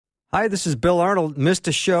Hi, this is Bill Arnold. Missed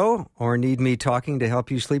a show or need me talking to help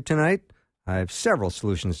you sleep tonight? I have several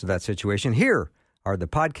solutions to that situation. Here are the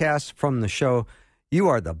podcasts from the show. You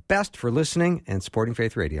are the best for listening and supporting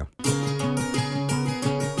Faith Radio.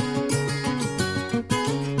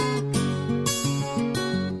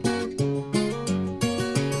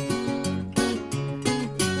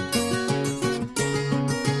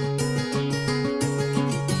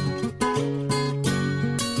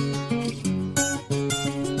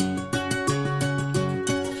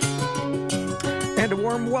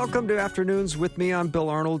 Welcome to Afternoons with me. I'm Bill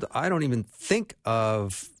Arnold. I don't even think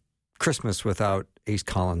of Christmas without Ace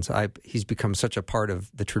Collins. He's become such a part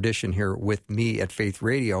of the tradition here with me at Faith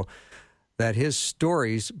Radio that his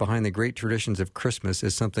stories behind the great traditions of Christmas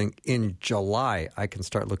is something in July I can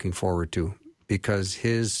start looking forward to, because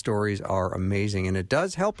his stories are amazing. And it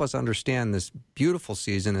does help us understand this beautiful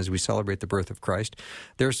season as we celebrate the birth of Christ.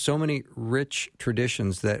 There's so many rich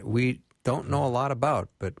traditions that we don't know a lot about,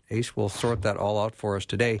 but Ace will sort that all out for us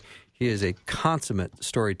today. He is a consummate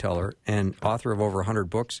storyteller and author of over 100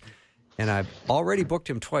 books, and I've already booked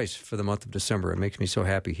him twice for the month of December. It makes me so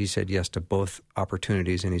happy. He said yes to both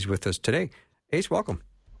opportunities, and he's with us today. Ace, welcome.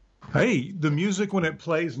 Hey, the music when it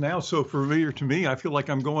plays now so familiar to me, I feel like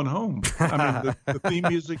I'm going home. I mean, the theme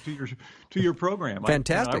music to your program.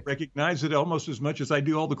 Fantastic. I recognize it almost as much as I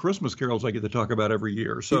do all the Christmas carols I get to talk about every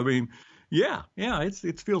year. So, I mean, yeah,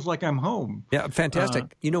 it feels like I'm home. Yeah,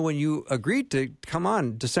 fantastic. When you agreed to come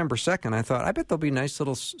on December 2nd, I thought, I bet there'll be nice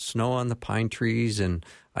little snow on the pine trees and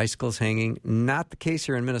icicles hanging. Not the case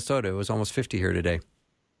here in Minnesota. It was almost 50 here today.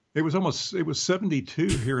 It was 72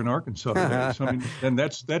 here in Arkansas today. So, I mean, and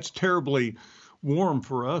that's terribly warm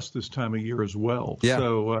for us this time of year as well. Yeah.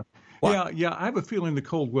 So, yeah, I have a feeling the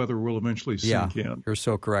cold weather will eventually sink in. You're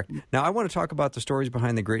so correct. Now, I want to talk about the stories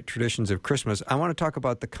behind the great traditions of Christmas. I want to talk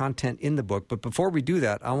about the content in the book. But before we do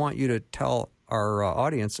that, I want you to tell our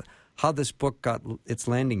audience how this book got its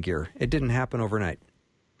landing gear. It didn't happen overnight.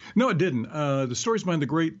 No, it didn't. The stories behind the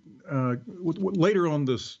great, later on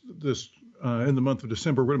this in the month of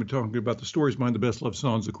December, we're going to be talking about the stories behind the best loved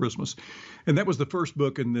songs of Christmas. And that was the first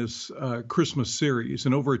book in this Christmas series.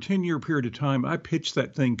 And over a 10-year period of time, I pitched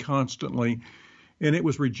that thing constantly, and it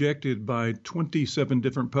was rejected by 27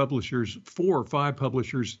 different publishers. 4 or 5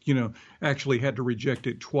 publishers, actually had to reject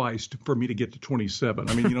it twice for me to get to 27.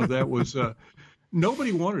 I mean, that was,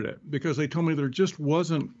 nobody wanted it because they told me there just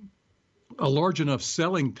wasn't a large enough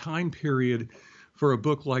selling time period for a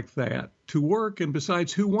book like that to work. And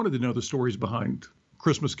besides, who wanted to know the stories behind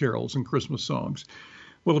Christmas carols and Christmas songs?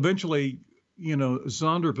 Well, eventually,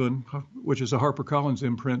 Zondervan, which is a HarperCollins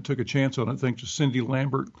imprint, took a chance on it, thanks to Cindy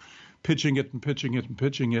Lambert pitching it.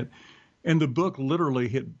 And the book literally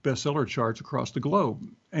hit bestseller charts across the globe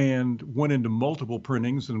and went into multiple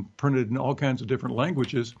printings and printed in all kinds of different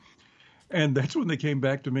languages. And that's when they came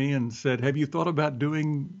back to me and said, have you thought about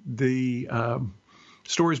doing the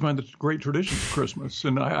stories behind the great traditions of Christmas?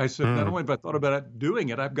 And I said, not only have I thought about doing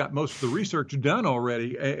it, I've got most of the research done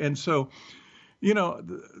already. And so,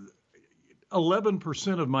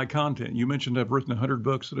 11% of my content, you mentioned I've written 100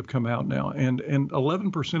 books that have come out now, and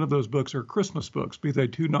 11% of those books are Christmas books, be they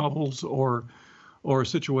 2 novels or a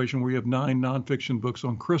situation where you have 9 nonfiction books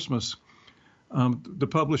on Christmas. The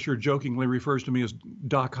publisher jokingly refers to me as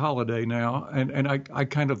Doc Holliday now, and I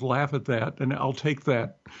kind of laugh at that, and I'll take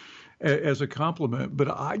that as a compliment. But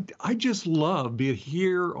I just love, be it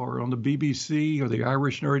here or on the BBC or the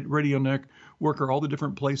Irish Radio Network or all the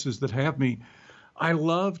different places that have me, I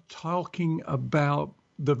love talking about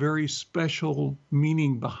the very special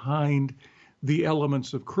meaning behind the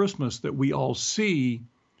elements of Christmas that we all see,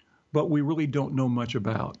 but we really don't know much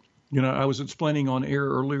about. I was explaining on air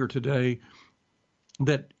earlier today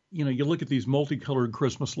that, you look at these multicolored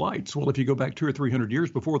Christmas lights. Well, if you go back 200 or 300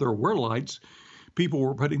 years before there were lights, people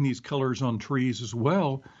were putting these colors on trees as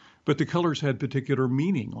well, but the colors had particular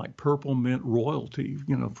meaning, like purple meant royalty,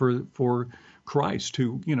 for Christ,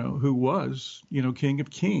 who was, King of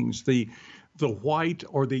Kings. The white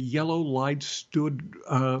or the yellow light stood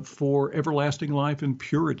for everlasting life and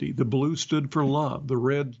purity. The blue stood for love. The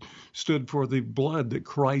red stood for the blood that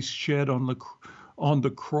Christ shed on the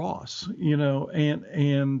cross,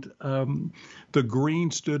 and the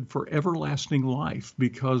green stood for everlasting life,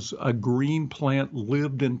 because a green plant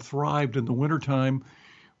lived and thrived in the wintertime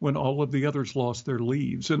when all of the others lost their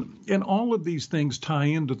leaves. And all of these things tie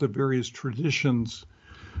into the various traditions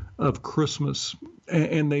of Christmas,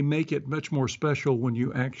 and they make it much more special when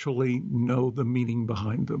you actually know the meaning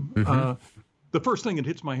behind them. Mm-hmm. The first thing that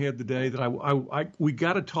hits my head today that we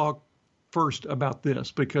got to talk first about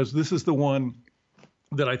this, because this is the one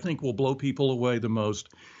that I think will blow people away the most.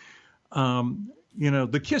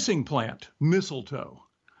 the kissing plant, mistletoe.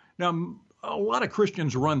 Now, a lot of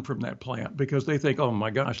Christians run from that plant because they think, oh my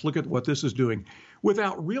gosh, look at what this is doing,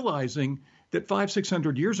 without realizing that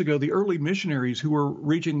 500-600 years ago, the early missionaries who were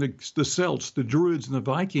reaching the Celts, the Druids, and the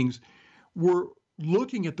Vikings were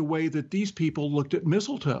looking at the way that these people looked at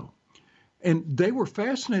mistletoe. And they were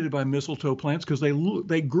fascinated by mistletoe plants because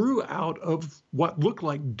they grew out of what looked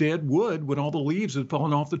like dead wood when all the leaves had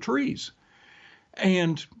fallen off the trees.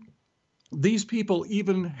 And these people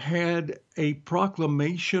even had a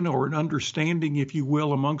proclamation or an understanding, if you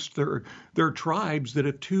will, amongst their tribes that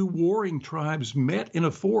if two warring tribes met in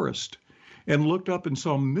a forest and looked up and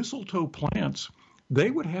saw mistletoe plants, they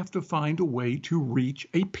would have to find a way to reach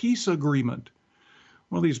a peace agreement.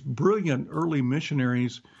 Well, these brilliant early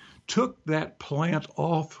missionaries took that plant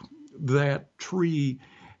off that tree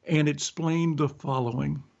and explained the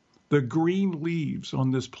following. The green leaves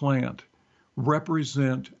on this plant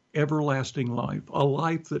represent everlasting life, a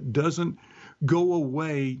life that doesn't go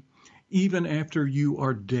away even after you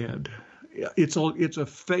are dead. It's a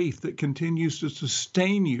faith that continues to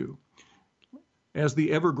sustain you as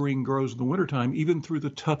the evergreen grows in the wintertime, even through the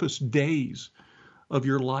toughest days of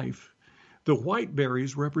your life. The white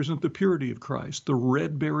berries represent the purity of Christ. The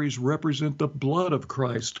red berries represent the blood of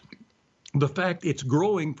Christ. The fact it's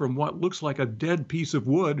growing from what looks like a dead piece of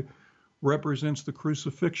wood represents the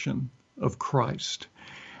crucifixion of Christ.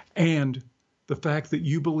 And the fact that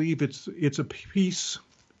you believe it's a peace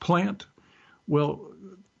plant, well,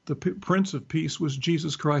 the Prince of Peace was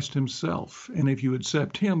Jesus Christ himself. And if you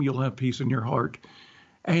accept him, you'll have peace in your heart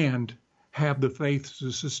and have the faith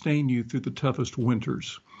to sustain you through the toughest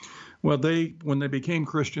winters. Well, when they became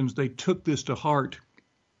Christians, they took this to heart,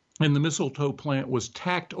 and the mistletoe plant was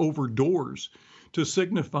tacked over doors to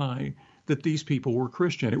signify that these people were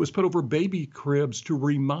Christian. It was put over baby cribs to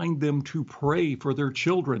remind them to pray for their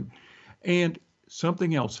children. And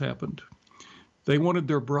something else happened. They wanted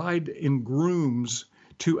their bride and grooms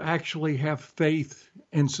to actually have faith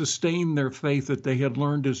and sustain their faith that they had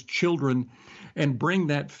learned as children and bring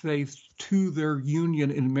that faith to their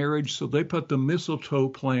union in marriage. So they put the mistletoe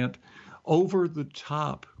plant over the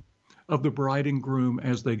top of the bride and groom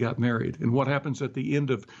as they got married. And what happens at the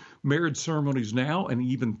end of marriage ceremonies now, and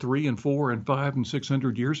even 3 and 4 and 5 and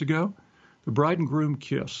 600 years ago, the bride and groom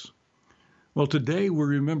kiss. Well, today we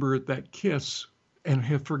remember that kiss and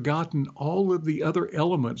have forgotten all of the other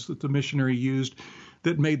elements that the missionary used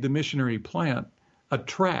that made the missionary plant a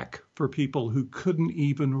track for people who couldn't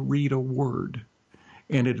even read a word.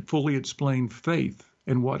 And it fully explained faith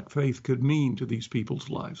and what faith could mean to these people's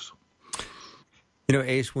lives. You know,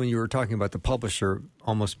 Ace, when you were talking about the publisher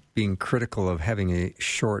almost being critical of having a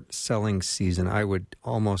short selling season, I would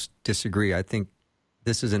almost disagree. I think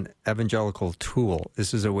this is an evangelical tool.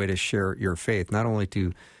 This is a way to share your faith, not only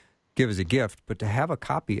to give as a gift, but to have a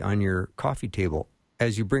copy on your coffee table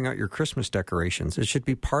as you bring out your Christmas decorations. It should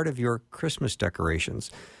be part of your Christmas decorations.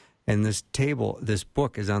 And this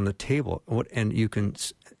book is on the table. And you can,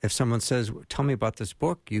 if someone says, tell me about this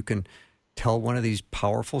book, you can tell one of these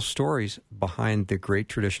powerful stories behind the great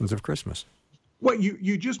traditions of Christmas. Well,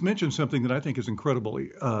 you just mentioned something that I think is incredibly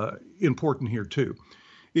important here, too.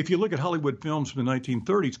 If you look at Hollywood films from the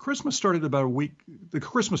 1930s, Christmas started about a week. The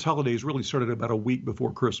Christmas holidays really started about a week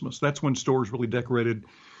before Christmas. That's when stores really decorated.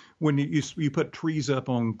 When you put trees up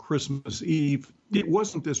on Christmas Eve, it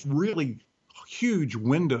wasn't this really huge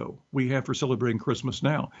window we have for celebrating Christmas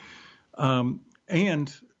now.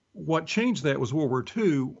 And what changed that was World War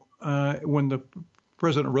II, when the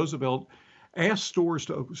President Roosevelt asked stores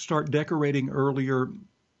to start decorating earlier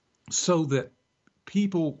so that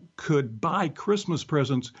people could buy Christmas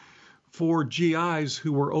presents for GIs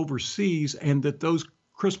who were overseas, and that those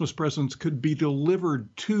Christmas presents could be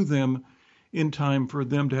delivered to them in time for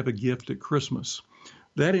them to have a gift at Christmas.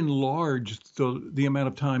 That enlarged the amount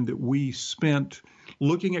of time that we spent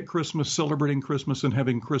looking at Christmas, celebrating Christmas, and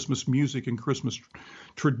having Christmas music and Christmas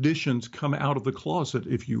traditions come out of the closet,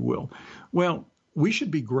 if you will. Well, we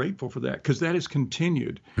should be grateful for that, because that has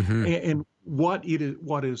continued. Mm-hmm. And what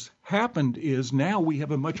has happened is now we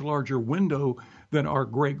have a much larger window than our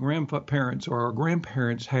great-grandparents or our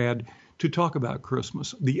grandparents had to talk about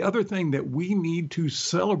Christmas. The other thing that we need to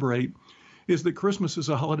celebrate is that Christmas is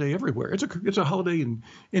a holiday everywhere. It's a holiday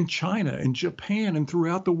in China and Japan and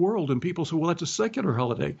throughout the world. And people say, well, that's a secular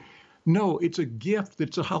holiday. No, it's a gift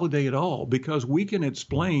that's a holiday at all, because we can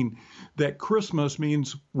explain that Christmas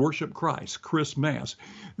means worship Christ, Christmas,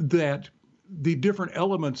 that the different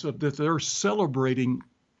elements of that they're celebrating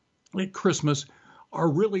at Christmas are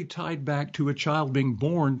really tied back to a child being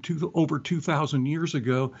born over 2,000 years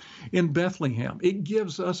ago in Bethlehem. It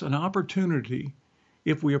gives us an opportunity,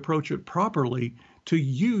 if we approach it properly, to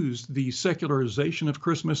use the secularization of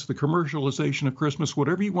Christmas, the commercialization of Christmas,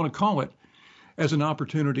 whatever you want to call it, as an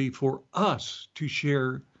opportunity for us to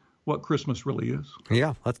share what Christmas really is.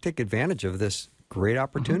 Yeah, let's take advantage of this great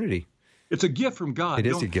opportunity. It's a gift from God. It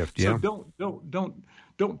is a gift, yeah. So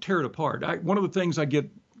don't tear it apart. One of the things I get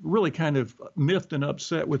really kind of miffed and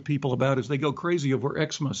upset with people about is they go crazy over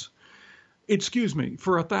Xmas. Excuse me,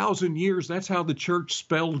 for 1,000 years, that's how the church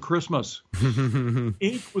spelled Christmas.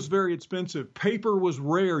 Ink was very expensive. Paper was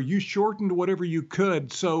rare. You shortened whatever you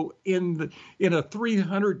could. So in a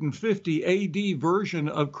 350 AD version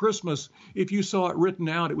of Christmas, if you saw it written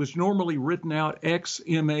out, it was normally written out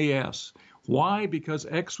XMAS. Why? Because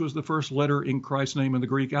X was the first letter in Christ's name in the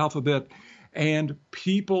Greek alphabet, and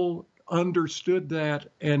people understood that,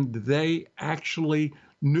 and they actually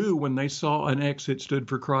knew when they saw an X, it stood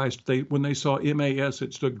for Christ. When they saw MAS,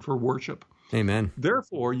 it stood for worship. Amen.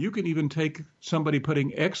 Therefore, you can even take somebody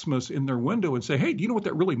putting Xmas in their window and say, hey, do you know what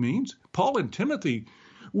that really means? Paul and Timothy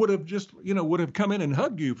would have come in and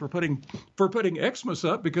hugged you for putting Xmas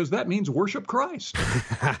up, because that means worship Christ.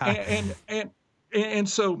 and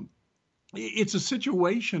so it's a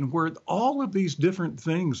situation where all of these different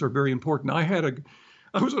things are very important.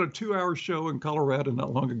 I was on a 2-hour show in Colorado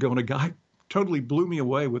not long ago, and a guy totally blew me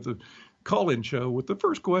away with a call-in show with the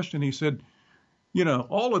first question. He said,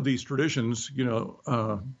 all of these traditions,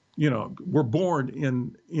 were born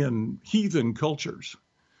in heathen cultures.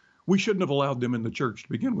 We shouldn't have allowed them in the church to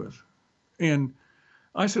begin with. And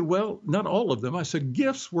I said, well, not all of them. I said,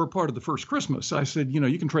 gifts were part of the first Christmas. I said,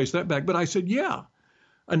 you can trace that back. But I said, yeah,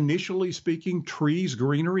 initially speaking, trees,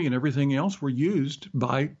 greenery, and everything else were used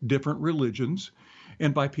by different religions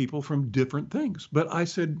and by people from different things. But I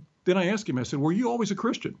said, then I asked him, I said, were you always a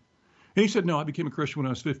Christian? And he said, no, I became a Christian when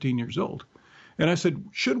I was 15 years old. And I said,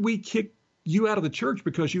 should we kick you out of the church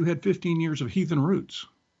because you had 15 years of heathen roots?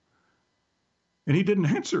 And he didn't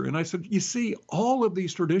answer. And I said, you see, all of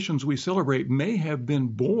these traditions we celebrate may have been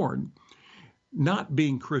born not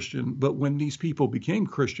being Christian, but when these people became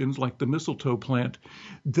Christians, like the mistletoe plant,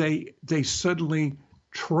 they suddenly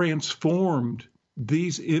transformed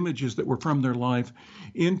these images that were from their life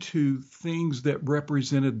into things that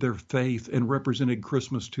represented their faith and represented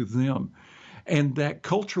Christmas to them. And that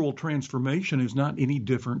cultural transformation is not any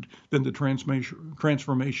different than the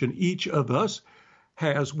transformation each of us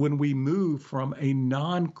has when we move from a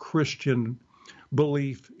non-Christian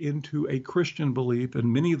belief into a Christian belief.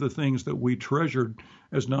 And many of the things that we treasured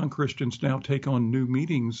as non-Christians now take on new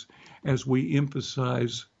meanings as we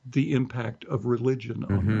emphasize the impact of religion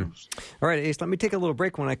on those. All right, Ace, let me take a little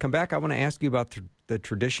break. When I come back, I want to ask you about the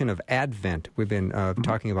tradition of Advent. We've been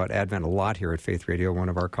talking about Advent a lot here at Faith Radio. One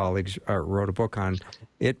of our colleagues wrote a book on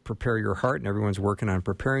it, Prepare Your Heart, and everyone's working on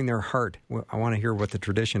preparing their heart. I want to hear what the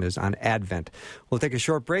tradition is on Advent. We'll take a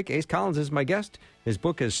short break. Ace Collins is my guest. His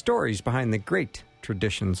book is Stories Behind the Great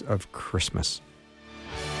Traditions of Christmas.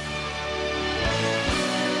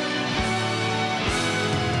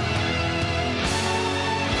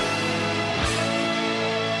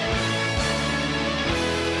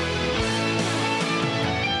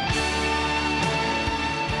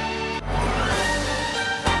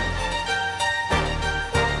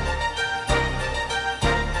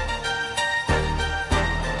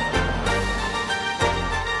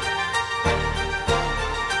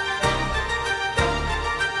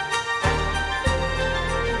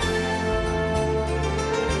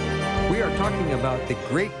 About the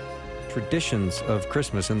great traditions of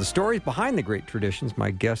Christmas and the stories behind the great traditions. My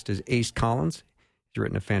guest is Ace Collins. He's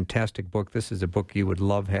written a fantastic book. This is a book you would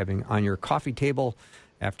love having on your coffee table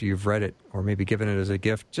after you've read it, or maybe given it as a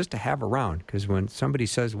gift just to have around. Because when somebody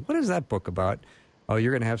says, what is that book about? Oh,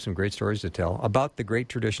 you're going to have some great stories to tell about the great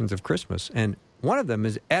traditions of Christmas. And one of them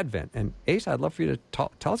is Advent. And Ace, I'd love for you to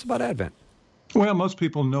tell us about Advent. Well, most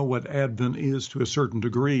people know what Advent is to a certain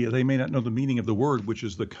degree. They may not know the meaning of the word, which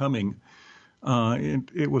is the coming.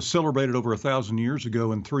 It was celebrated over 1,000 years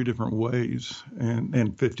ago in 3 different ways, and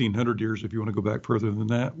 1,500 years if you want to go back further than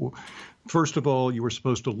that. Well, first of all, you were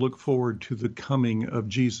supposed to look forward to the coming of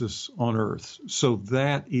Jesus on earth. So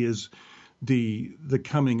that is the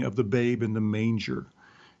coming of the babe in the manger,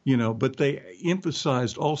 but they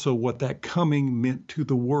emphasized also what that coming meant to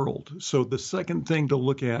the world. So the second thing to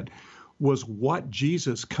look at was what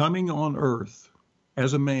Jesus coming on earth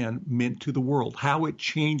as a man meant to the world, how it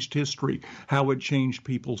changed history, how it changed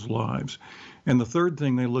people's lives. And the third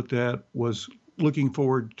thing they looked at was looking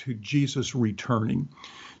forward to Jesus returning.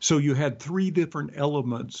 So you had 3 different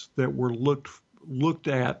elements that were looked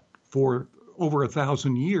at for over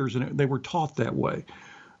 1,000 years, and they were taught that way.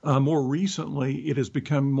 More recently, it has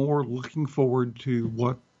become more looking forward to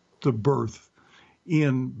what the birth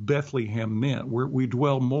in Bethlehem meant. We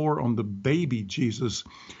dwell more on the baby Jesus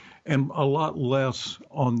and a lot less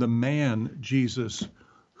on the man Jesus,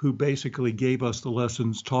 who basically gave us the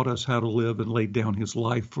lessons, taught us how to live, and laid down his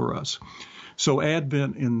life for us. So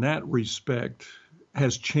Advent in that respect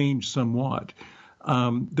has changed somewhat.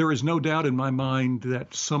 There is no doubt in my mind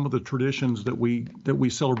that some of the traditions that we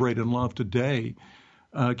celebrate and love today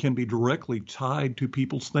can be directly tied to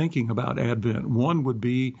people's thinking about Advent. One would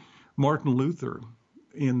be Martin Luther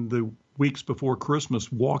in the weeks before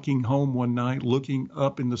Christmas, walking home one night, looking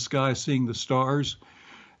up in the sky, seeing the stars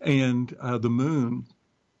and the moon,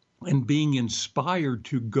 and being inspired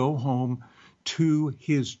to go home to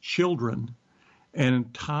his children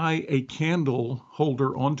and tie a candle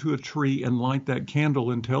holder onto a tree and light that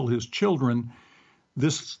candle and tell his children,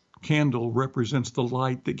 this candle represents the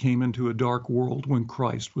light that came into a dark world when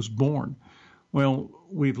Christ was born. Well,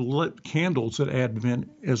 we've lit candles at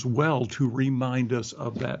Advent as well to remind us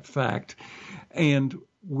of that fact. And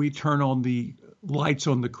we turn on the lights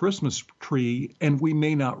on the Christmas tree, and we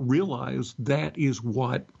may not realize that is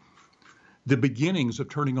what the beginnings of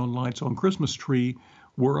turning on lights on Christmas tree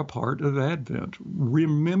were a part of Advent,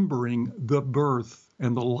 remembering the birth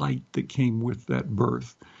and the light that came with that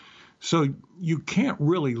birth. So you can't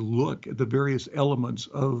really look at the various elements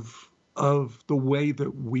of the way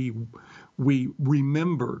that we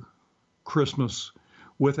remember Christmas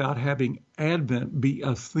without having Advent be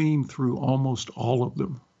a theme through almost all of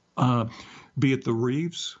them. Be it the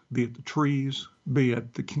wreaths, be it the trees, be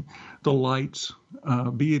it the lights,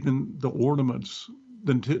 be even the ornaments,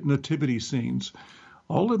 the nativity scenes.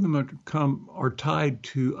 All of them are tied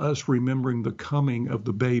to us remembering the coming of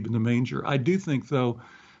the babe in the manger. I do think, though,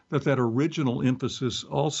 that original emphasis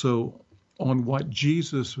also on what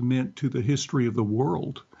Jesus meant to the history of the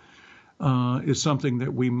world is something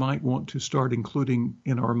that we might want to start including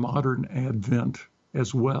in our modern Advent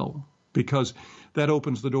as well, because that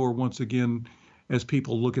opens the door once again as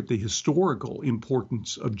people look at the historical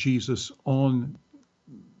importance of Jesus on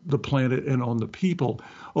the planet and on the people,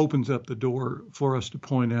 opens up the door for us to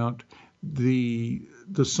point out the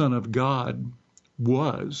Son of God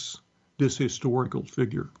was this historical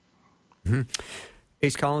figure. Mm-hmm.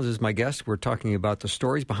 Ace Collins is my guest. We're talking about the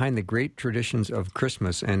stories behind the great traditions of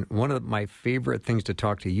Christmas. And one of my favorite things to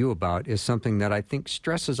talk to you about is something that I think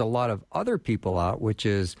stresses a lot of other people out, which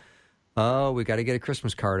is, oh, we got to get a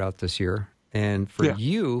Christmas card out this year. And for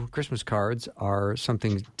you, Christmas cards are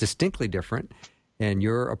something distinctly different. And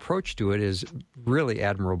your approach to it is really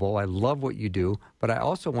admirable. I love what you do. But I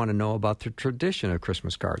also want to know about the tradition of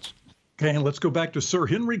Christmas cards. Okay, and let's go back to Sir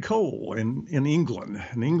Henry Cole in England.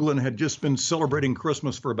 And England had just been celebrating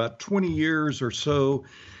Christmas for about 20 years or so.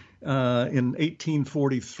 In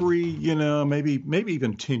 1843, maybe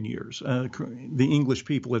even 10 years, the English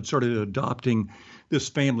people had started adopting this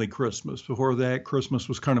family Christmas. Before that, Christmas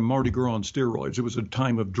was kind of Mardi Gras on steroids. It was a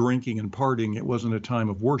time of drinking and partying. It wasn't a time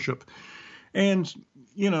of worship. And,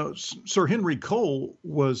 Sir Henry Cole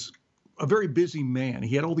was a very busy man.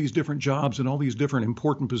 He had all these different jobs and all these different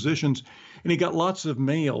important positions, and he got lots of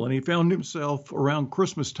mail, and he found himself around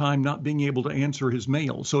Christmas time not being able to answer his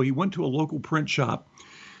mail. So he went to a local print shop.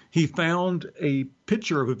 He found a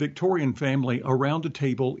picture of a Victorian family around a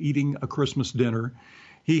table eating a Christmas dinner.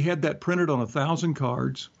 He had that printed on 1,000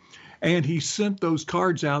 cards, and he sent those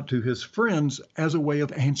cards out to his friends as a way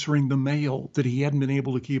of answering the mail that he hadn't been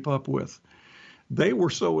able to keep up with. They were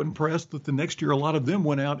so impressed that the next year a lot of them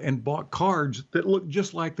went out and bought cards that looked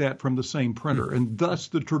just like that from the same printer. And thus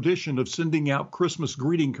the tradition of sending out Christmas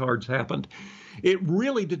greeting cards happened. It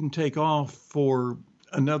really didn't take off for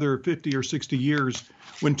another 50 or 60 years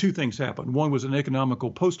when two things happened. One was an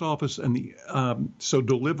economical post office, and so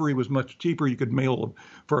delivery was much cheaper. You could mail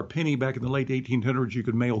for a penny back in the late 1800s. You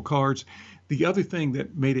could mail cards. The other thing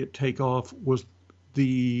that made it take off was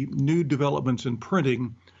the new developments in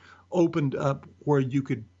printing opened up where you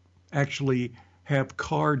could actually have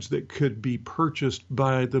cards that could be purchased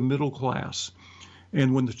by the middle class.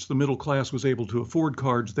 And when the middle class was able to afford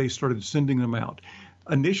cards, they started sending them out.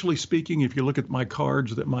 Initially speaking, if you look at my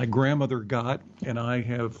cards that my grandmother got, and I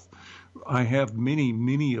have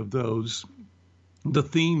many of those, the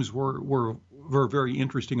themes were very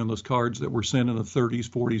interesting on those cards that were sent in the 30s,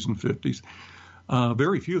 40s, and 50s.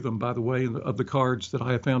 Very few of them, by the way, of the cards that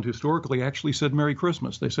I have found historically actually said Merry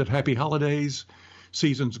Christmas. They said Happy Holidays,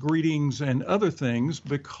 Season's Greetings, and other things,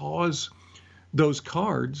 because those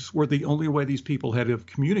cards were the only way these people had of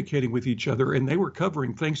communicating with each other, and they were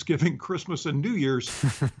covering Thanksgiving, Christmas, and New Year's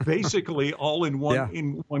basically all in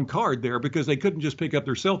one card there, because they couldn't just pick up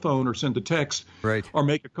their cell phone or send a text or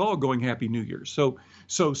make a call going Happy New Year. So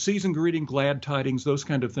season greeting, glad tidings, those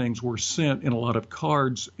kind of things were sent in a lot of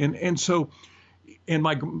cards, and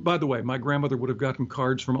by the way, my grandmother would have gotten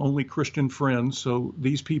cards from only Christian friends, so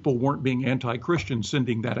these people weren't being anti-Christian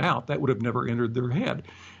sending that out. That would have never entered their head.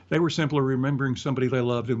 They were simply remembering somebody they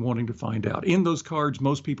loved and wanting to find out. In those cards,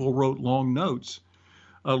 most people wrote long notes,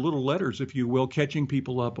 little letters, if you will, catching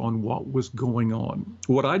people up on what was going on.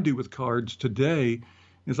 What I do with cards today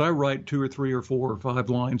is I write 2 or 3 or 4 or 5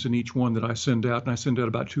 lines in each one that I send out, and I send out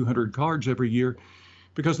about 200 cards every year,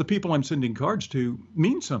 because the people I'm sending cards to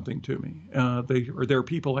mean something to me. They're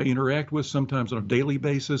people I interact with, sometimes on a daily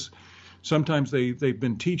basis. Sometimes they've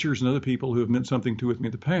been teachers and other people who have meant something to me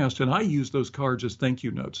in the past, and I use those cards as thank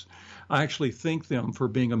you notes. I actually thank them for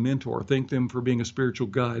being a mentor, thank them for being a spiritual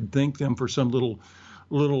guide, thank them for some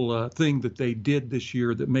little thing that they did this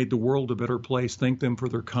year that made the world a better place, thank them for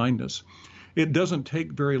their kindness. It doesn't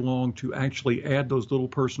take very long to actually add those little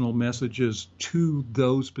personal messages to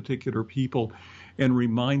those particular people and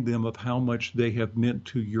remind them of how much they have meant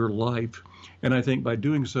to your life. And I think by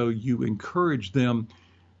doing so, you encourage them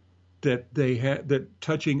that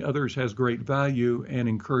touching others has great value, and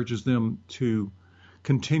encourages them to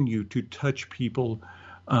continue to touch people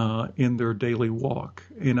in their daily walk.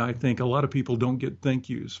 And I think a lot of people don't get thank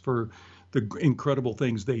yous for the incredible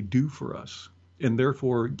things they do for us. And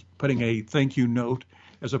therefore, putting a thank you note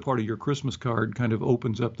as a part of your Christmas card kind of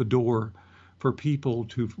opens up the door for people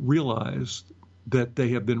to realize that they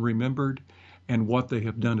have been remembered and what they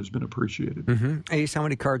have done has been appreciated. Mm-hmm. Ace, how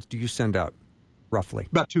many cards do you send out, roughly?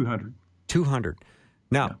 About 200. 200.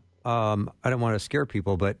 Now, I don't want to scare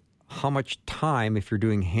people, but how much time, if you're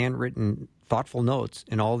doing handwritten, thoughtful notes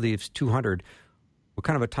in all these 200, what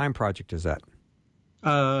kind of a time project is that?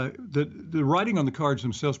 The writing on the cards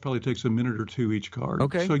themselves probably takes a minute or 2 each card.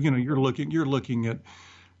 Okay. So you're looking at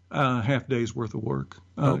half day's worth of work.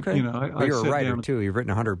 Okay. You're a writer too. You've written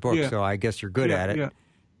 100 books, so I guess you're good at it. Yeah.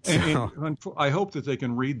 And I hope that they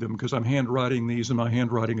can read them, because I'm handwriting these, and my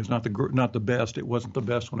handwriting is not the best. It wasn't the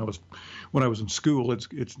best when I was in school.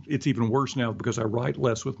 It's even worse now because I write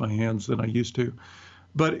less with my hands than I used to.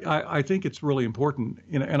 But I think it's really important.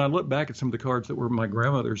 And I look back at some of the cards that were my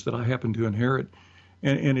grandmother's that I happened to inherit.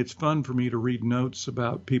 And it's fun for me to read notes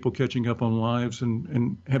about people catching up on lives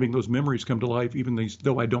and having those memories come to life,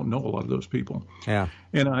 though I don't know a lot of those people. Yeah.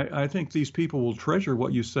 And I think these people will treasure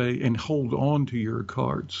what you say and hold on to your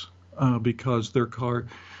cards because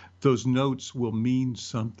those notes will mean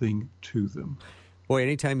something to them. Boy,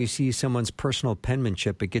 anytime you see someone's personal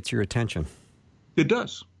penmanship, it gets your attention. It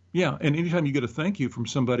does. Yeah. And anytime you get a thank you from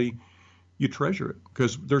somebody, you treasure it,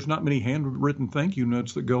 because there's not many handwritten thank you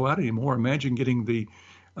notes that go out anymore. Imagine getting the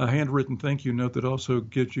handwritten thank you note that also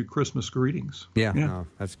gives you Christmas greetings. Yeah. No,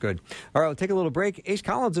 that's good. All right, we'll take a little break. Ace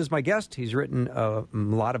Collins is my guest. He's written a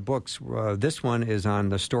lot of books. This one is on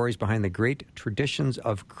the stories behind the great traditions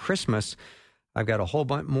of Christmas. I've got a whole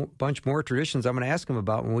bunch more traditions I'm going to ask him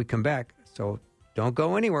about when we come back. So don't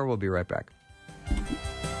go anywhere. We'll be right back.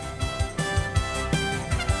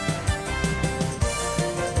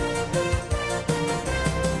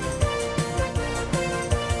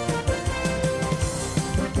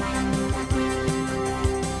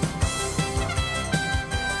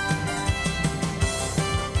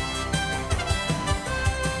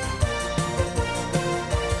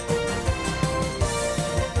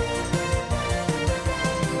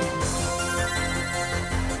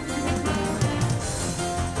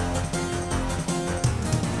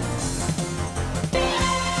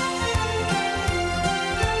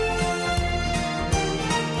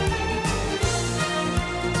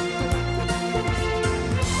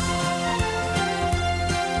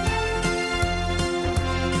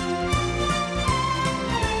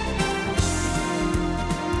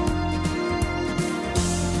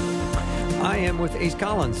 With Ace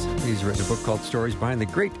Collins. He's written a book called Stories Behind the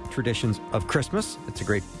Great Traditions of Christmas. It's a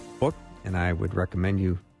great book, and I would recommend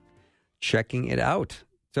you checking it out.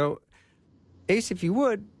 So, Ace, if you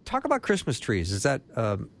would, talk about Christmas trees. Is that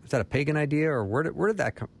a pagan idea, or where did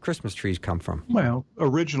that Christmas trees come from? Well,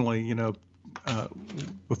 originally,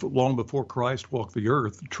 long before Christ walked the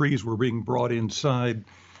earth, trees were being brought inside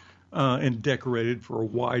and decorated for a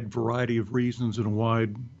wide variety of reasons and a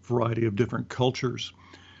wide variety of different cultures.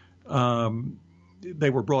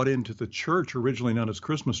 They were brought into the church originally not as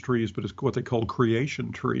Christmas trees, but as what they called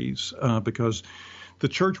creation trees, because the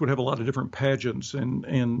church would have a lot of different pageants and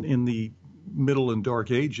in the Middle and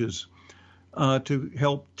Dark Ages to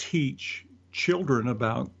help teach children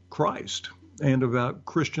about Christ and about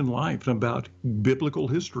Christian life and about biblical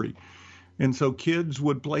history. And so kids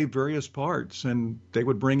would play various parts, and they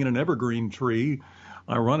would bring in an evergreen tree,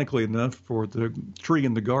 ironically enough, for the tree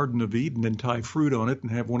in the Garden of Eden and tie fruit on it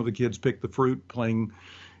and have one of the kids pick the fruit playing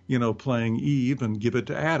Eve and give it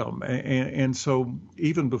to Adam. And so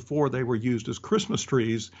even before they were used as Christmas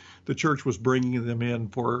trees, the church was bringing them in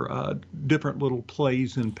for different little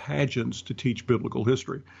plays and pageants to teach biblical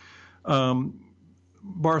history.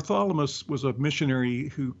 Bartholomew was a missionary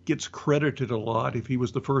who gets credited a lot. If he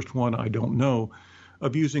was the first one, I don't know,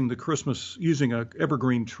 of using an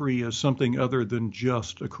evergreen tree as something other than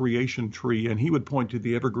just a creation tree. And he would point to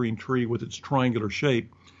the evergreen tree with its triangular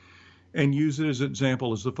shape and use it as an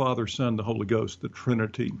example as the Father, Son, the Holy Ghost, the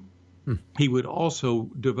Trinity. He would also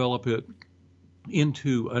develop it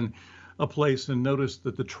into a place and notice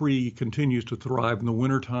that the tree continues to thrive in the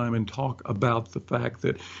wintertime and talk about the fact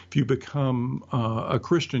that if you become a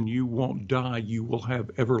Christian, you won't die, you will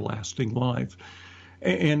have everlasting life.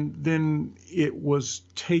 And then it was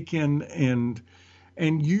taken and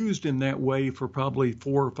used in that way for probably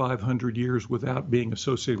 400 or 500 years without being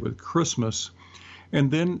associated with Christmas. And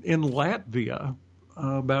then in Latvia,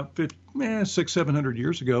 about 600-700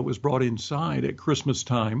 years ago, it was brought inside at Christmas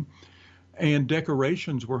time, and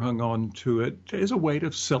decorations were hung on to it as a way to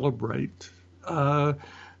celebrate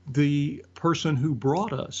the person who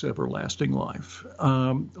brought us everlasting life.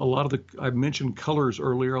 I mentioned colors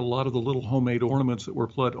earlier. A lot of the little homemade ornaments that were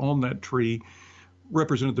put on that tree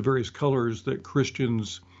represented the various colors that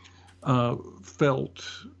Christians felt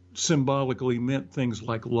symbolically meant things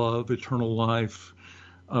like love, eternal life,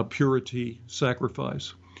 purity,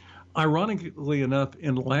 sacrifice. Ironically enough,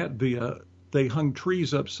 in Latvia, they hung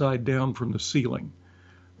trees upside down from the ceiling.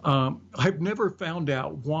 I've never found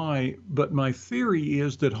out why, but my theory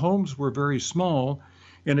is that homes were very small,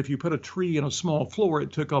 and if you put a tree in a small floor,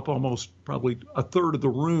 it took up almost probably a third of the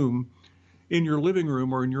room in your living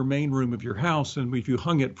room or in your main room of your house, and if you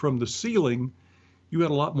hung it from the ceiling, you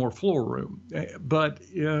had a lot more floor room. But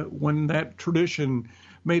when that tradition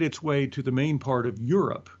made its way to the main part of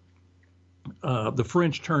Europe, the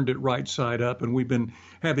French turned it right side up, and we've been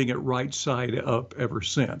having it right side up ever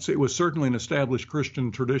since. It was certainly an established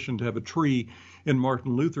Christian tradition to have a tree in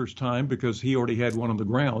Martin Luther's time because he already had one on the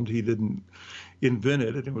ground. He didn't invent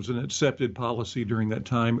it, and it was an accepted policy during that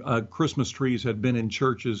time. Christmas trees had been in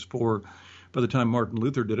churches by the time Martin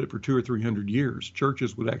Luther did it, for 200 or 300 years.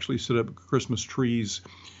 Churches would actually set up Christmas trees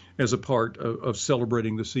as a part of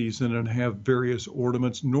celebrating the season and have various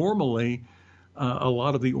ornaments. Normally, a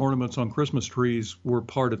lot of the ornaments on Christmas trees were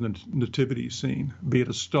part of the nativity scene, be it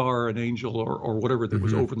a star, an angel, or whatever that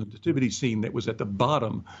was over the nativity scene that was at the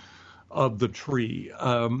bottom of the tree.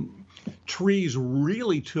 Trees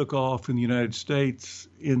really took off in the United States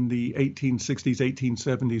in the 1860s,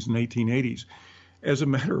 1870s, and 1880s. As a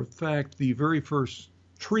matter of fact, the very first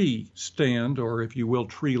tree stand, or if you will,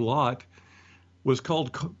 tree lot, was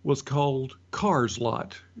called Carr's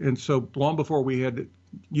Lot. And so long before we had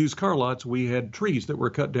used car lots, we had trees that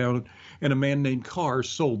were cut down, and a man named Carr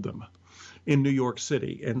sold them in New York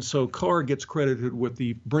City. And so Carr gets credited with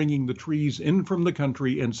bringing the trees in from the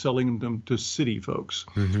country and selling them to city folks.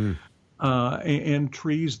 And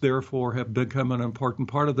trees, therefore, have become an important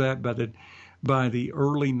part of that. By the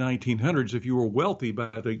early 1900s, if you were wealthy,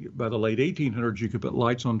 by the late 1800s, you could put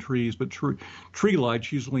lights on trees. But tree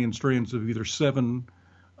lights, usually in strands of either 7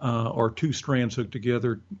 or 2 strands hooked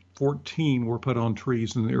together, 14 were put on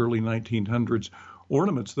trees in the early 1900s.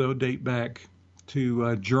 Ornaments, though, date back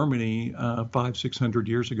to Germany 500-600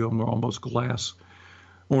 years ago, and were almost glass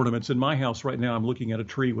ornaments. In my house right now, I'm looking at a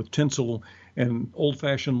tree with tinsel and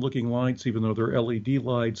old-fashioned looking lights, even though they're LED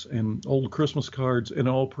lights, and old Christmas cards, and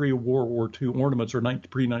all pre-World War II ornaments or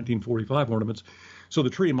pre-1945 ornaments. So the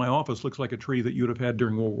tree in my office looks like a tree that you would have had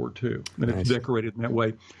during World War II, and It's decorated in that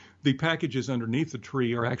way. The packages underneath the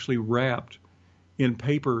tree are actually wrapped in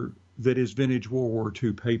paper that is vintage World War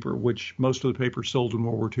II paper, which most of the paper sold in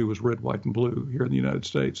World War II was red, white, and blue here in the United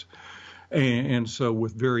States. And so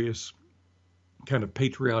with various kind of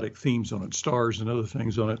patriotic themes on it, stars and other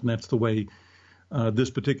things on it, and that's the way this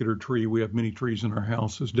particular tree, we have many trees in our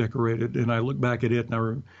house, is decorated. And I look back at it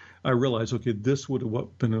and I realize, okay, this would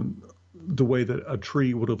have been the way that a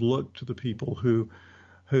tree would have looked to the people who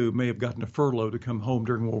may have gotten a furlough to come home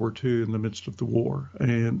during World War II in the midst of the war.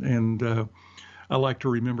 And I like to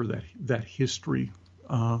remember that history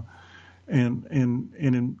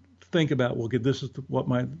and think about, well, this is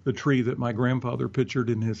the tree that my grandfather pictured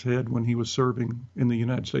in his head when he was serving in the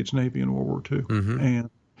United States Navy in World War II.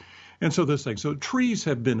 And so this thing, so trees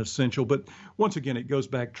have been essential, but once again, it goes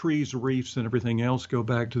back, trees, reefs, and everything else go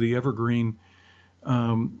back to the evergreen.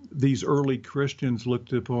 These early Christians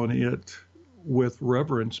looked upon it with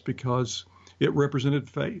reverence because it represented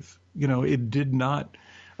faith. It did not,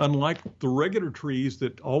 unlike the regular trees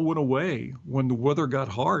that all went away when the weather got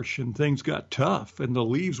harsh and things got tough and the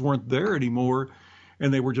leaves weren't there anymore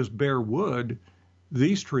and they were just bare wood,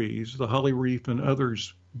 these trees, the holly reef and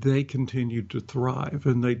others, they continued to thrive.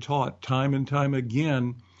 And they taught time and time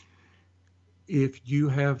again, if you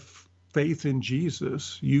have faith in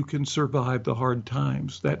Jesus, you can survive the hard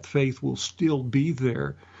times. That faith will still be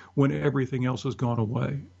there when everything else has gone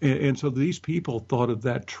away. And so these people thought of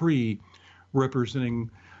that tree representing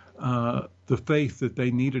the faith that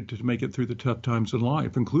they needed to make it through the tough times in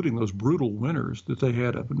life, including those brutal winters that they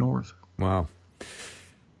had up north. Wow.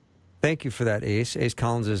 Thank you for that, Ace. Ace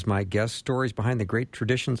Collins is my guest. Stories behind the great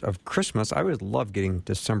traditions of Christmas. I always love getting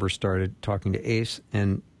December started talking to Ace.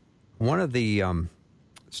 And one of the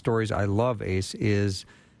stories I love, Ace, is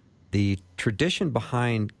the tradition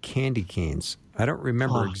behind candy canes. I don't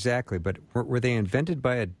remember exactly, but were they invented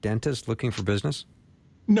by a dentist looking for business?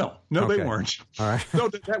 No, Okay. They weren't. All right. No,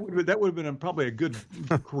 that would have been probably a good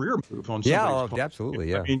career move on somebody's part. Absolutely,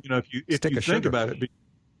 yeah. I mean, if you think about it,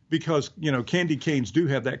 because candy canes do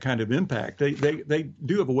have that kind of impact. They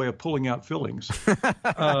do have a way of pulling out fillings.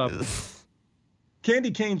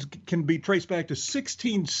 Candy canes can be traced back to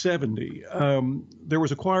 1670. There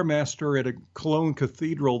was a choir master at a Cologne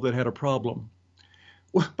cathedral that had a problem.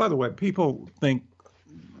 Well, by the way, people think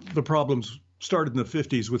the problems started in the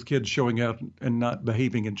 50s with kids showing out and not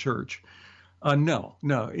behaving in church. No.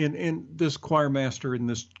 In this choir master in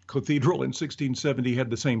this cathedral in 1670 had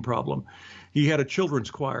the same problem. He had a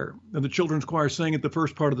children's choir, and the children's choir sang at the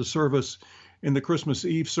first part of the service in the Christmas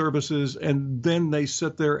Eve services, and then they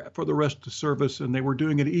sat there for the rest of the service, and they were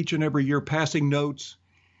doing it each and every year, passing notes,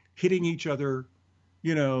 hitting each other,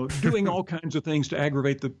 doing all kinds of things to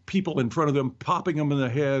aggravate the people in front of them, popping them in the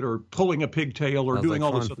head or pulling a pigtail or doing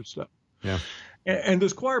all this other stuff. Yeah. And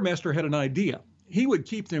this choir master had an idea. He would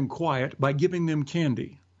keep them quiet by giving them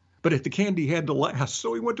candy, but if the candy had to last,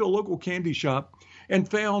 so he went to a local candy shop and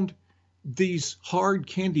found these hard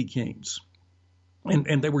candy canes,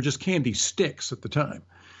 and they were just candy sticks at the time.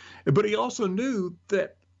 But he also knew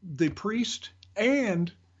that the priest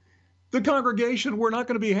and the congregation were not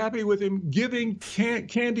going to be happy with him giving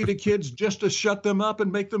candy to kids just to shut them up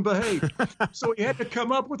and make them behave. So he had to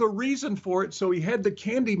come up with a reason for it. So he had the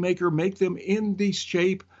candy maker make them in the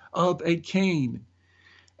shape of a cane.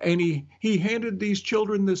 And he handed these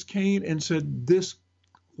children this cane and said, this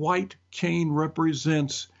white cane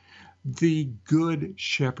represents the good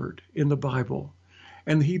shepherd in the Bible.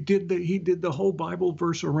 And he did the whole Bible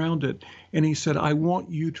verse around it. And he said, I want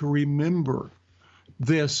you to remember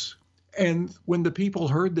this. And when the people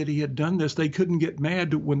heard that he had done this, they couldn't get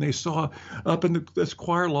mad when they saw up in this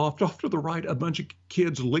choir loft off to the right a bunch of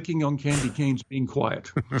kids licking on candy canes being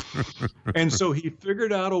quiet. And so he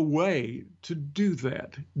figured out a way to do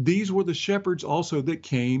that. These were the shepherds also that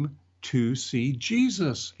came to see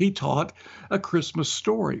Jesus. He taught a Christmas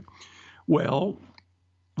story. Well,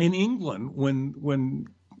 in England, when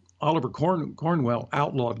Oliver Cromwell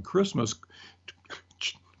outlawed Christmas,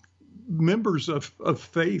 members of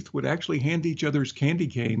faith would actually hand each other's candy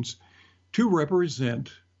canes to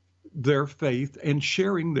represent their faith and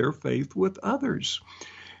sharing their faith with others.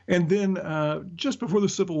 And then just before the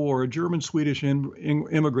Civil War, a German-Swedish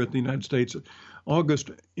immigrant in the United States, August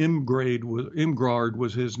Imgrard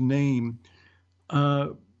was his name,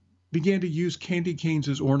 began to use candy canes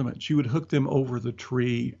as ornaments. You would hook them over the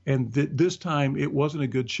tree, and this time it wasn't a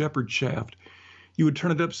good shepherd shaft. You would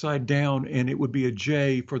turn it upside down, and it would be a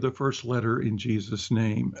J for the first letter in Jesus'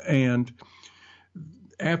 name. And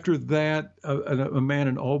after that, a man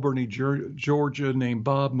in Albany, Georgia, named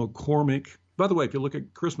Bob McCormick. By the way, if you look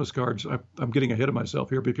at Christmas cards, I'm getting ahead of myself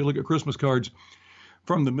here, but if you look at Christmas cards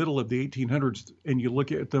from the middle of the 1800s and you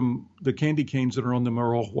look at them, the candy canes that are on them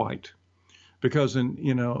are all white. Because a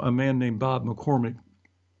man named Bob McCormick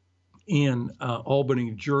in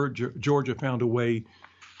Albany, Georgia, found a way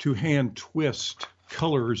to hand twist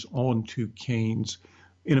colors onto canes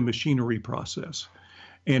in a machinery process.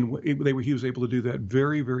 And he was able to do that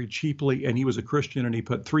very, very cheaply. And he was a Christian, and he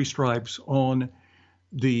put 3 stripes on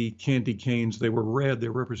the candy canes. They were red. They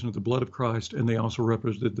represented the blood of Christ, and they also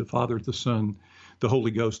represented the Father, the Son, the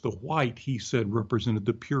Holy Ghost. The white, he said, represented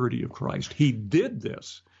the purity of Christ. He did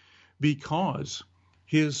this because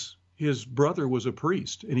his brother was a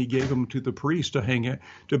priest, and he gave them to the priest to hang it,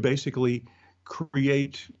 to basically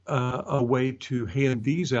create a way to hand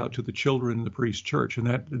these out to the children in the priest church. And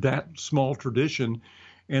that small tradition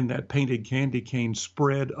and that painted candy cane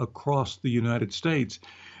spread across the United States.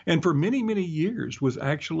 And for many, many years was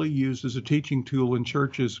actually used as a teaching tool in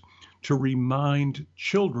churches to remind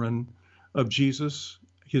children of Jesus,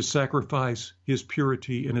 his sacrifice, his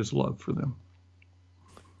purity, and his love for them.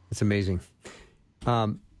 It's amazing.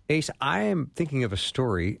 Ace, I am thinking of a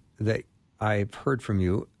story that I've heard from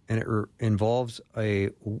you, and it involves a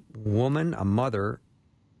woman, a mother,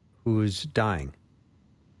 who's dying.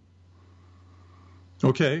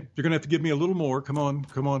 Okay, you're going to have to give me a little more. Come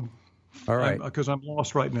on. All right. Because I'm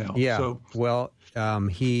lost right now. Yeah. So. Well,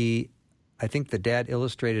 I think the dad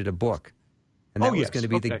illustrated a book, and that was going to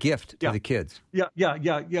be the gift to the kids. Yeah.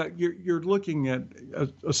 You're looking at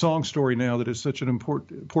a song story now that is such an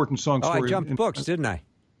important song story. I jumped books, didn't I?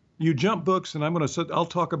 You jumped books, and I'll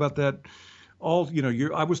talk about that.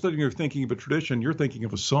 I was sitting here thinking of a tradition. You're thinking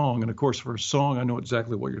of a song, and of course, for a song, I know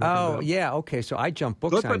exactly what you're talking about. Oh, yeah, okay. So I jumped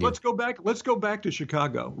books on you. Let's go back to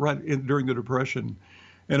Chicago, during the Depression,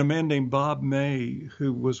 and a man named Bob May,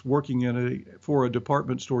 who was working for a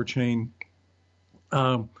department store chain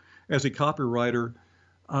as a copywriter,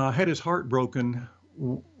 had his heart broken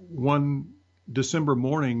one December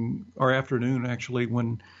morning or afternoon, actually,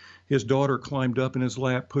 when his daughter climbed up in his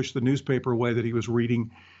lap, pushed the newspaper away that he was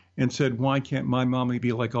reading, and said, "Why can't my mommy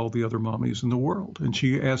be like all the other mommies in the world?" And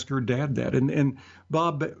she asked her dad that. And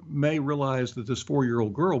Bob May realized that this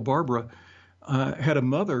 4-year-old girl, Barbara, had a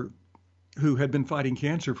mother who had been fighting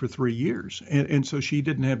cancer for 3 years. And so she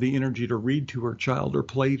didn't have the energy to read to her child or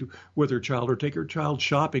play with her child or take her child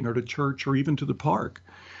shopping or to church or even to the park.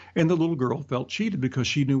 And the little girl felt cheated because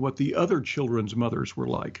she knew what the other children's mothers were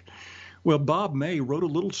like. Well, Bob May wrote a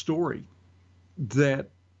little story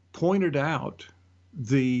that pointed out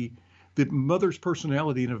the mother's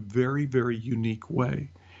personality in a very, very unique way.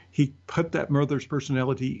 He put that mother's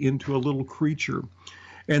personality into a little creature,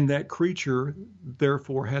 and that creature,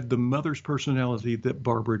 therefore, had the mother's personality that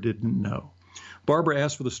Barbara didn't know. Barbara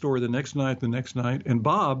asked for the story the next night, and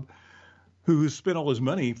Bob, who spent all his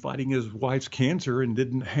money fighting his wife's cancer and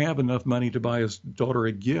didn't have enough money to buy his daughter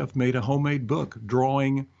a gift, made a homemade book,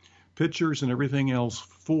 drawing pictures and everything else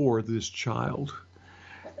for this child.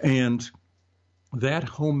 And that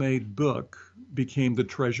homemade book became the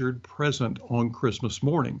treasured present on Christmas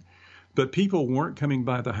morning. But people weren't coming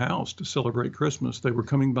by the house to celebrate Christmas. They were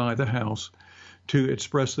coming by the house to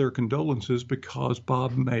express their condolences because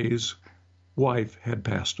Bob May's wife had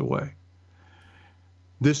passed away.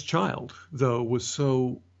 This child, though, was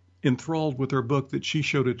so enthralled with her book that she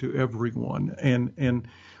showed it to everyone. And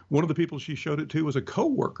one of the people she showed it to was a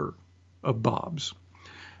coworker of Bob's.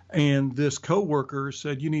 And this coworker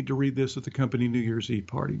said, "You need to read this at the company New Year's Eve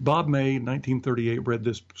party." Bob May, in 1938, read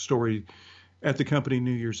this story at the company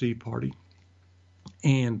New Year's Eve party.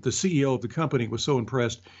 And the CEO of the company was so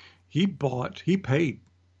impressed, he paid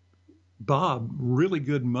Bob really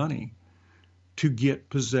good money to get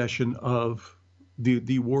possession of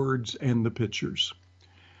the words and the pictures.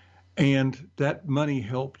 And that money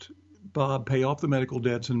helped Bob pay off the medical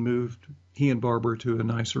debts and moved he and Barbara to a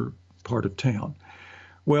nicer part of town.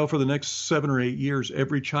 Well, for the next 7 or 8 years,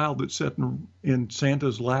 every child that sat in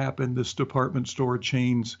Santa's lap in this department store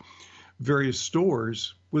chain's various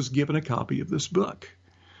stores was given a copy of this book.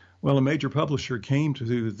 Well, a major publisher came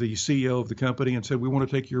to the CEO of the company and said, "We want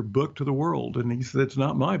to take your book to the world." And he said, "It's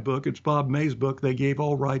not my book, it's Bob May's book." They gave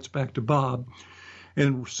all rights back to Bob.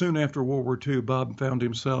 And soon after World War II, Bob found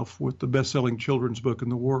himself with the best-selling children's book in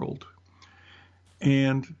the world.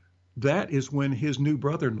 And that is when his new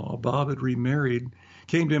brother-in-law, Bob had remarried,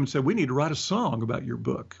 came to him and said, "We need to write a song about your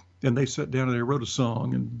book." And they sat down and they wrote a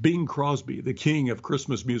song. And Bing Crosby, the king of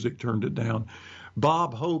Christmas music, turned it down.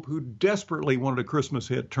 Bob Hope, who desperately wanted a Christmas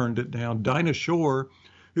hit, turned it down. Dinah Shore,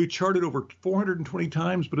 who charted over 420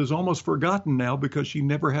 times but is almost forgotten now because she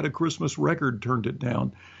never had a Christmas record, turned it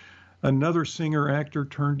down. Another singer-actor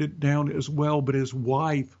turned it down as well, but his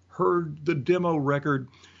wife heard the demo record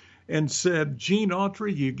and said, "Gene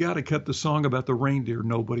Autry, you got to cut the song about the reindeer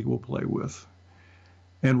nobody will play with."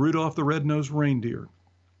 And Rudolph the Red-Nosed Reindeer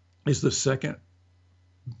is the second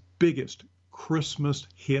biggest Christmas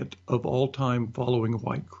hit of all time following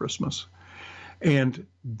White Christmas. And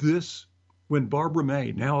this, when Barbara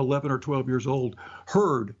May, now 11 or 12 years old,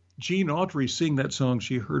 heard Gene Autry sing that song,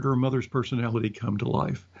 she heard her mother's personality come to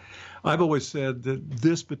life. I've always said that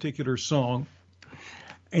this particular song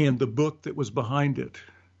and the book that was behind it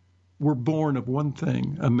were born of one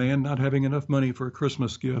thing: a man not having enough money for a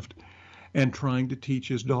Christmas gift and trying to teach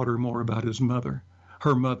his daughter more about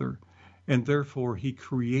her mother. And therefore, he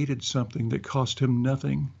created something that cost him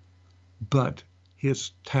nothing but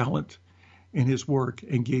his talent and his work,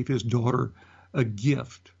 and gave his daughter a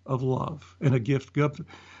gift of love, and a gift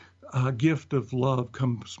of love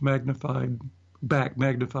comes magnified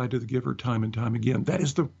to the giver time and time again. That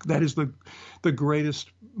is the greatest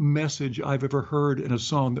message I've ever heard in a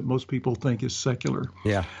song that most people think is secular.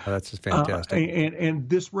 Yeah, that's just fantastic. And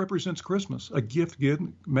this represents Christmas. A gift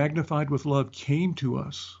magnified with love came to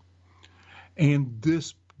us, and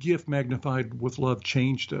this gift magnified with love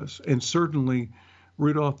changed us. And certainly,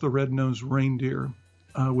 Rudolph the Red-Nosed Reindeer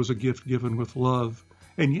was a gift given with love.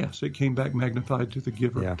 And yes, it came back magnified to the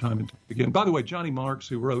giver time and time again. By the way, Johnny Marks,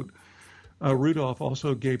 who wrote Rudolph,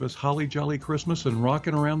 also gave us Holly Jolly Christmas and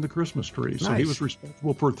Rockin' Around the Christmas Tree. So he was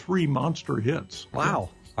responsible for 3 monster hits. Wow.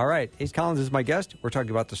 Yeah. All right. Ace Collins is my guest. We're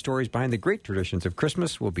talking about the stories behind the great traditions of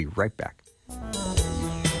Christmas. We'll be right back.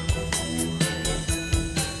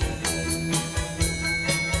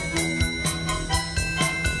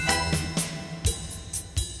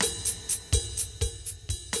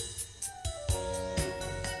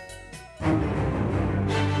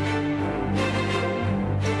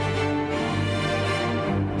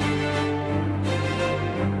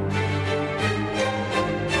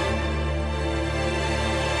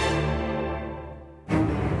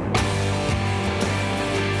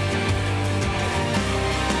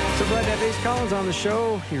 Collins on the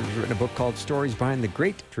show. He's written a book called Stories Behind the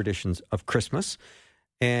Great Traditions of Christmas.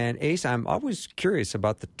 And Ace, I'm always curious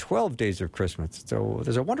about the 12 days of Christmas. So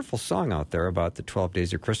there's a wonderful song out there about the 12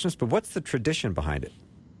 days of Christmas, but what's the tradition behind it?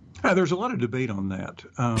 There's a lot of debate on that.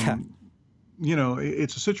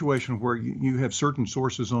 It's a situation where you have certain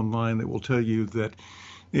sources online that will tell you that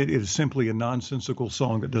it is simply a nonsensical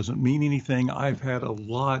song that doesn't mean anything. I've had a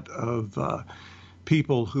lot of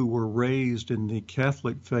people who were raised in the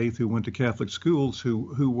Catholic faith, who went to Catholic schools,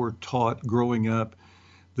 who were taught growing up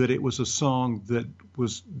that it was a song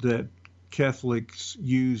that Catholics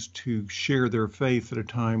used to share their faith at a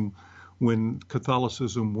time when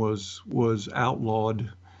Catholicism was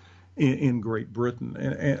outlawed in Great Britain.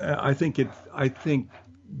 And I think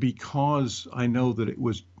because I know that it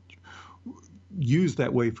was used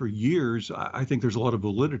that way for years, I think there's a lot of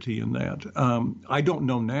validity in that. I don't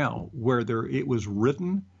know now whether it was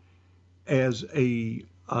written as a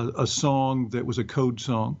song that was a code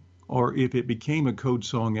song, or if it became a code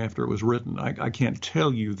song after it was written. I can't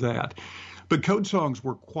tell you that. But code songs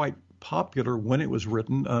were quite popular when it was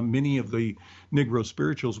written. Many of the Negro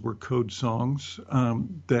spirituals were code songs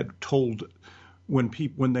that told,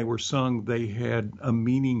 when they were sung, they had a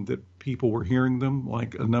meaning that people were hearing them.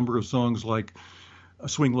 Like a number of songs like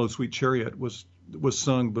Swing Low, Sweet Chariot was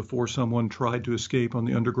sung before someone tried to escape on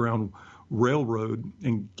the Underground Railroad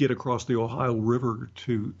and get across the Ohio River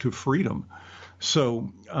to freedom.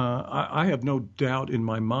 So I have no doubt in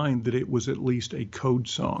my mind that it was at least a code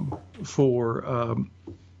song for,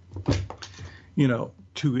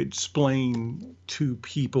 to explain to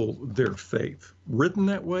people their faith. Written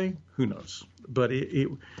that way, who knows? But it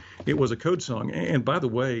was a code song. And by the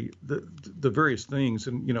way, the various things,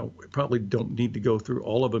 and probably don't need to go through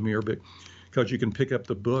all of them here, but because you can pick up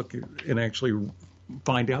the book and actually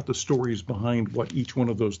find out the stories behind what each one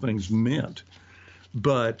of those things meant.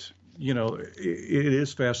 But it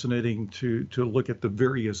is fascinating to look at the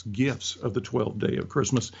various gifts of the 12th day of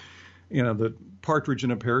Christmas. The partridge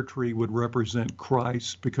in a pear tree would represent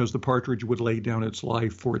Christ, because the partridge would lay down its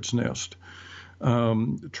life for its nest.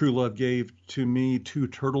 True love gave to me 2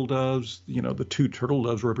 turtle doves. The 2 turtle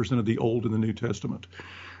doves represented the Old and the New Testament.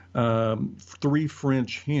 3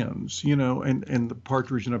 French hens, and the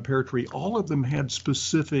partridge in a pear tree. All of them had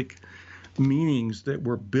specific meanings that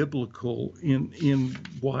were biblical in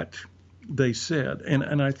what they said.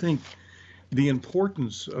 And I think the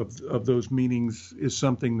importance of those meanings is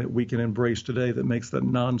something that we can embrace today that makes that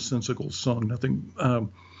nonsensical song nothing.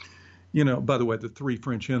 By the way, the 3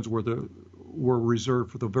 French hens were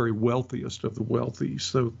reserved for the very wealthiest of the wealthy.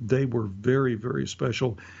 So they were very, very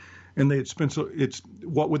special. And they had spent,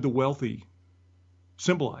 what would the wealthy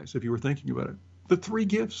symbolize if you were thinking about it? The 3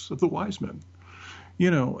 gifts of the wise men.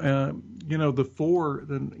 The 4,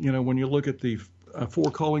 when you look at the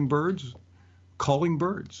 4 calling birds,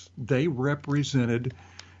 they represented,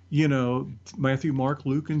 Matthew, Mark,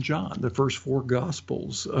 Luke, and John, the first 4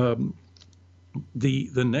 Gospels.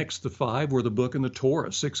 The next, the 5, were the book and the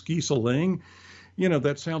Torah, 6 geese a laying.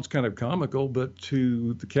 That sounds kind of comical, but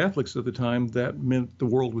to the Catholics at the time, that meant the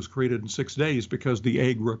world was created in 6 days, because the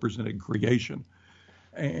egg represented creation.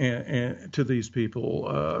 And to these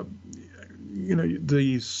people,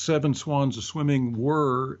 the 7 swans of swimming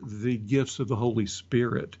were the gifts of the Holy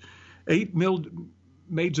Spirit. 8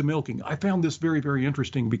 maids of milking. I found this very, very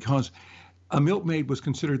interesting, because a milkmaid was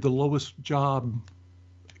considered the lowest job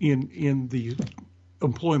in the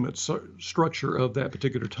employment structure of that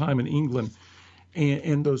particular time in England.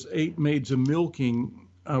 And those 8 maids of milking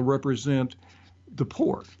represent the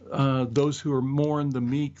poor, those who are mourn, the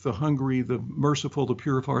meek, the hungry, the merciful, the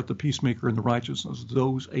pure of heart, the peacemaker, and the righteousness.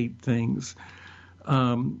 Those 8 things.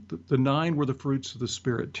 The 9 were the fruits of the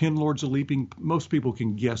Spirit. 10 lords of leaping. Most people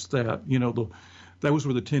can guess that. Those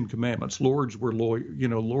were the 10 commandments. Lords were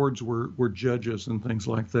lords were judges and things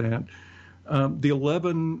like that. The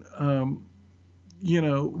 11,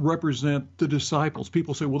 represent the disciples.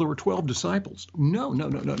 People say, well, there were 12 disciples. No.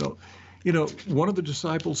 One of the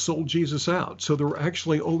disciples sold Jesus out. So there were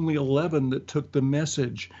actually only 11 that took the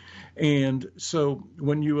message. And so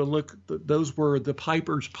when you look, those were the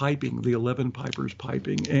pipers piping, the 11 pipers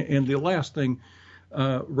piping. And the last thing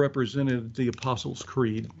represented the Apostles'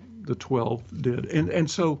 Creed, the 12 did.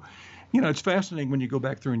 And so, it's fascinating when you go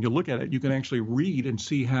back through and you look at it, you can actually read and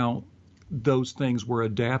see how those things were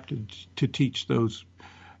adapted to teach those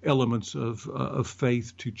elements of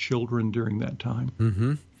faith to children during that time.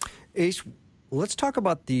 Mm-hmm. Ace, let's talk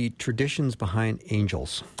about the traditions behind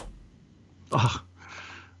angels.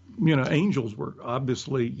 Angels were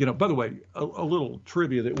obviously, by the way, a little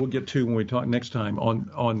trivia that we'll get to when we talk next time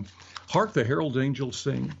on Hark the Herald Angels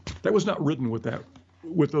Sing. That was not written with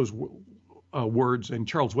those words, and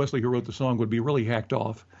Charles Wesley, who wrote the song, would be really hacked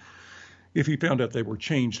off if he found out they were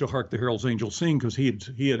changed to Hark the Herald Angels Sing, because he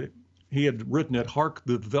had written it, Hark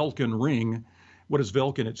the Velkin Ring. What is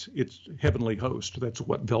Velkin? It's heavenly host. That's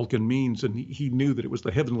what Velkin means. And he knew that it was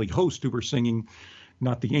the heavenly host who were singing,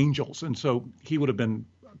 not the angels. And so he would have been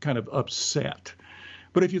kind of upset.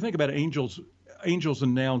 But if you think about it, angels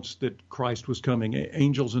announced that Christ was coming.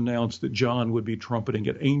 Angels announced that John would be trumpeting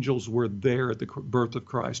it. Angels were there at the birth of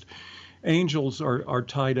Christ. Angels are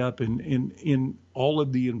tied up in all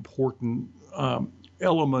of the important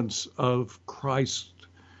elements of Christ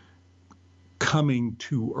coming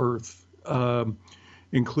to earth,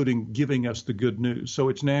 including giving us the good news. So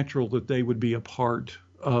it's natural that they would be a part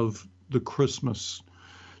of the Christmas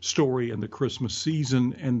story and the Christmas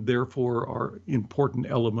season, and therefore are important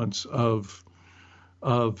elements of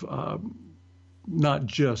not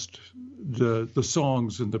just the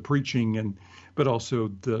songs and the preaching, but also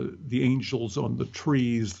the angels on the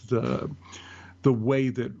trees, the way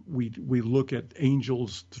that we look at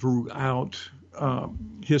angels throughout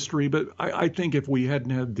history. But I think if we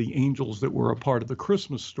hadn't had the angels that were a part of the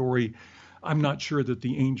Christmas story, I'm not sure that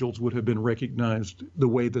the angels would have been recognized the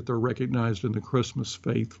way that they're recognized in the Christmas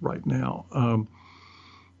faith right now.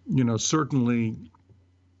 Certainly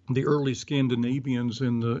the early Scandinavians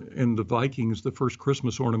and the Vikings, the first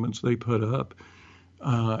Christmas ornaments they put up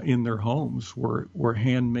in their homes were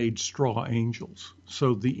handmade straw angels.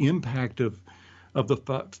 So the impact of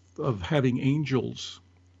having angels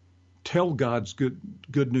tell God's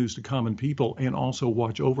good news to common people and also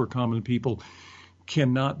watch over common people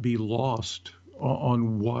cannot be lost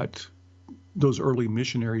on what those early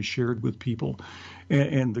missionaries shared with people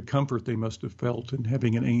and the comfort they must have felt in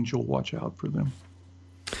having an angel watch out for them.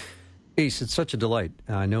 Ace, it's such a delight.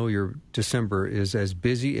 I know your December is as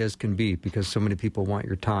busy as can be because so many people want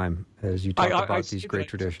your time as you talk about these great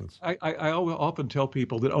traditions. I often tell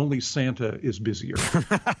people that only Santa is busier.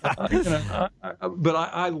 But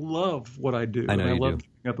I love what I do. I know and I love do.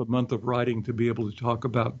 giving up a month of writing to be able to talk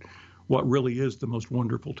about what really is the most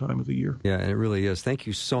wonderful time of the year. Yeah, and it really is. Thank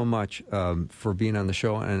you so much for being on the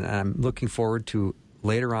show, and I'm looking forward to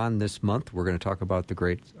later on this month. We're going to talk about the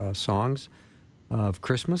great songs of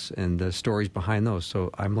Christmas and the stories behind those. So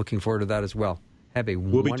I'm looking forward to that as well.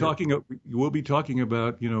 We'll be talking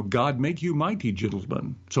about, God make you mighty,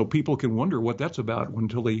 gentlemen. So people can wonder what that's about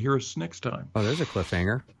until they hear us next time. Oh, there's a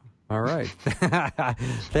cliffhanger. All right.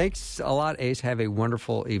 Thanks a lot, Ace. Have a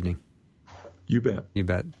wonderful evening. You bet. You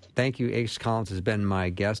bet. Thank you. Ace Collins has been my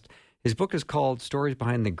guest. His book is called Stories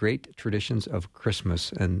Behind the Great Traditions of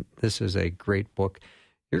Christmas, and this is a great book.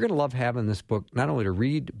 You're going to love having this book, not only to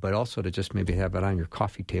read, but also to just maybe have it on your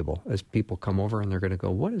coffee table as people come over and they're going to go,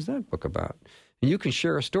 what is that book about? And you can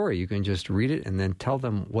share a story. You can just read it and then tell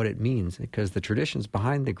them what it means, because the traditions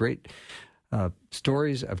behind the great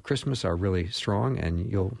stories of Christmas are really strong, and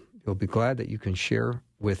you'll be glad that you can share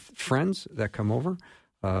with friends that come over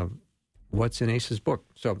what's in Ace's book.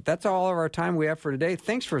 So that's all of our time we have for today.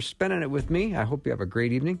 Thanks for spending it with me. I hope you have a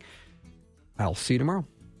great evening. I'll see you tomorrow.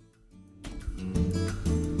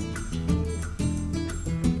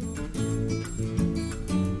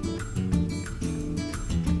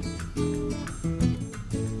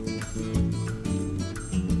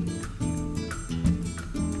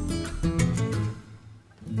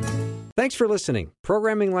 Thanks for listening.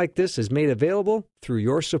 Programming like this is made available through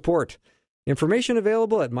your support. Information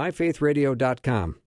available at myfaithradio.com.